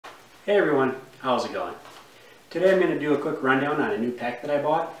Hey everyone, how's it going? Today I'm going to do a quick rundown on a new pack that I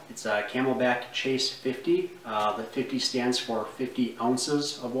bought. It's a CamelBak Chase 50. The 50 stands for 50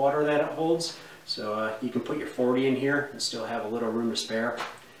 ounces of water that it holds. So you can put your 40 in here and still have a little room to spare.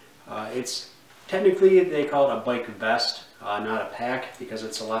 It's technically, they call it a bike vest, not a pack, because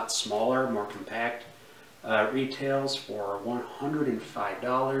it's a lot smaller, more compact. It retails for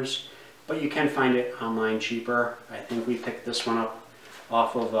 $105, but you can find it online cheaper. I think we picked this one up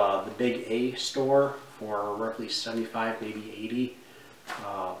off of the Big A store for roughly 75, maybe 80.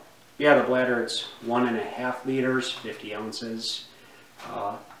 Yeah, the bladder, it's 1.5 liters, 50 ounces.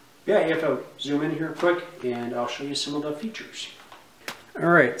 Yeah, you have to zoom in here quick and I'll show you some of the features.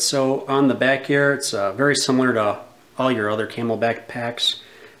 Alright, so on the back here, it's very similar to all your other CamelBak packs.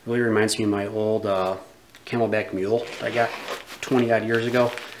 Really reminds me of my old CamelBak Mule I got 20 odd years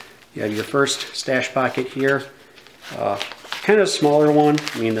ago. You have your first stash pocket here. Kind of a smaller one.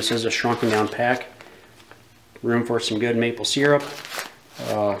 I mean, this is a shrunken down pack. Room for some good maple syrup.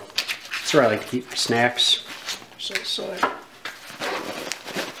 That's where I like to keep snacks.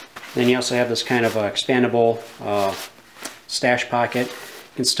 Then you also have this kind of expandable stash pocket.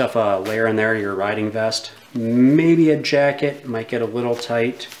 You can stuff a layer in there, your riding vest. Maybe a jacket, might get a little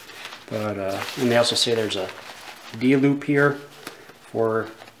tight. But and they also say there's a D-loop here for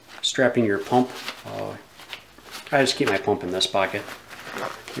strapping your pump. I just keep my pump in this pocket,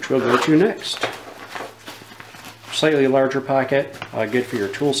 which we'll go to next. Slightly larger pocket, good for your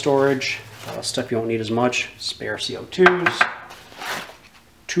tool storage, stuff you won't need as much, spare CO2s,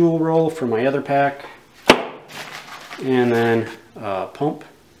 tool roll for my other pack, and then pump.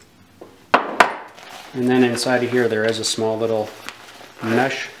 And then inside of here there is a small little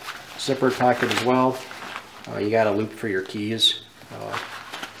mesh zipper pocket as well. You got a loop for your keys.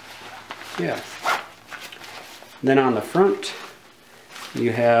 Yeah. Then on the front,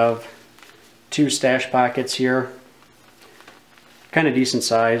 you have two stash pockets here. Kind of decent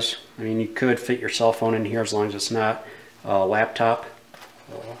size. I mean, you could fit your cell phone in here as long as it's not a laptop.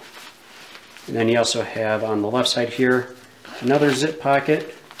 And then you also have on the left side here another zip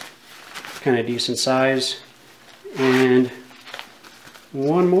pocket, kind of decent size, and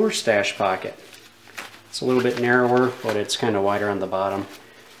one more stash pocket. It's a little bit narrower, but it's kind of wider on the bottom.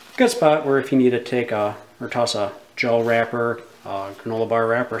 Good spot where if you need to take or toss a gel wrapper, granola bar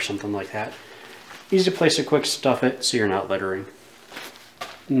wrapper, or something like that. Easy place to quick stuff it so you're not littering.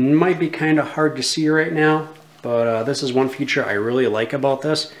 Might be kind of hard to see right now, but this is one feature I really like about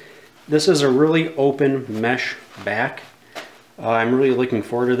this. This is a really open mesh back. I'm really looking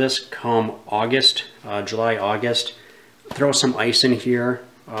forward to this come August, July, August. Throw some ice in here.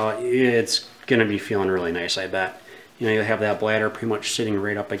 It's gonna be feeling really nice, I bet. You know, you'll have that bladder pretty much sitting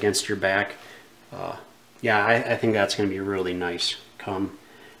right up against your back. Yeah, I think that's going to be really nice come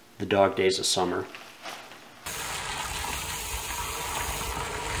the dog days of summer.